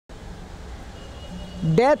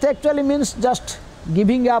Death actually means just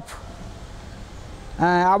giving up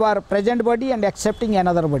our present body and accepting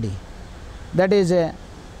another body. That is,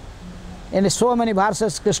 in so many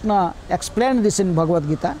verses, Krishna explained this in Bhagavad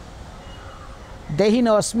Gita. Dehi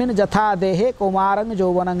asmin jatha dehe kumarang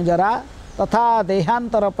jovanang jara tatha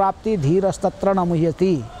dehantara prapti dhirastatra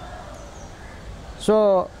namuhyati.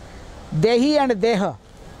 So, dehi and deha,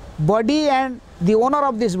 body and the owner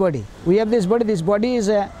of this body. We have this body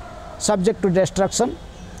is subject to destruction.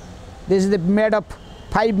 This is made of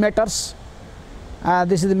 5 matters.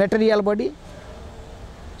 This is the material body.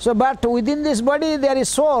 So, but within this body there is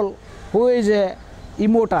soul who is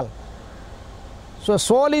immortal. So,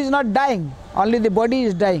 soul is not dying, only the body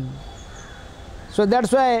is dying. So,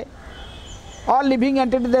 that's why all living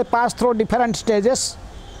entities, they pass through different stages,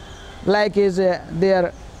 like is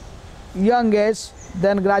their young age,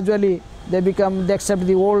 then gradually they accept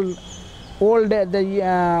the old age.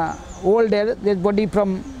 The body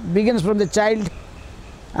begins from the child,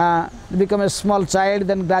 become a small child,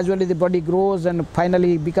 then gradually the body grows and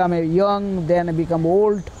finally become a young, then become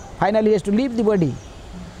old, finally he has to leave the body.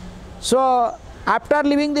 So, after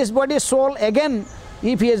leaving this body, soul again,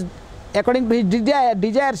 if he is, according to his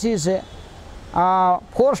desires, he is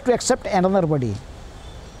forced to accept another body.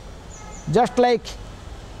 Just like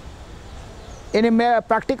in a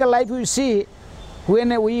practical life, we see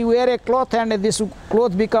when we wear a cloth and this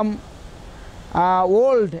cloth become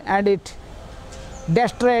old and it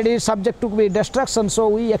destroyed, is subject to be destruction, so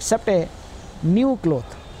we accept a new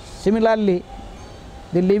cloth. Similarly,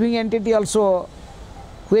 the living entity also,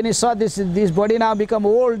 when he saw this body now become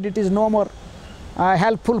old, it is no more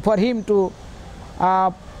helpful for him to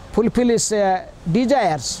fulfill his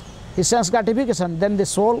desires, his sense gratification. Then the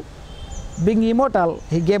soul, being immortal,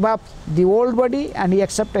 he gave up the old body and he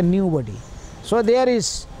accepted a new body. So there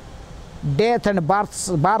is death and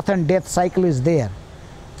birth and death cycle is there.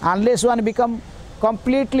 Unless one become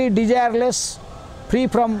completely desireless, free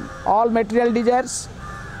from all material desires,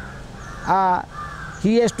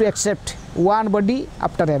 he has to accept one body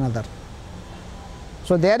after another.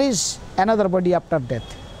 So there is another body after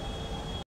death.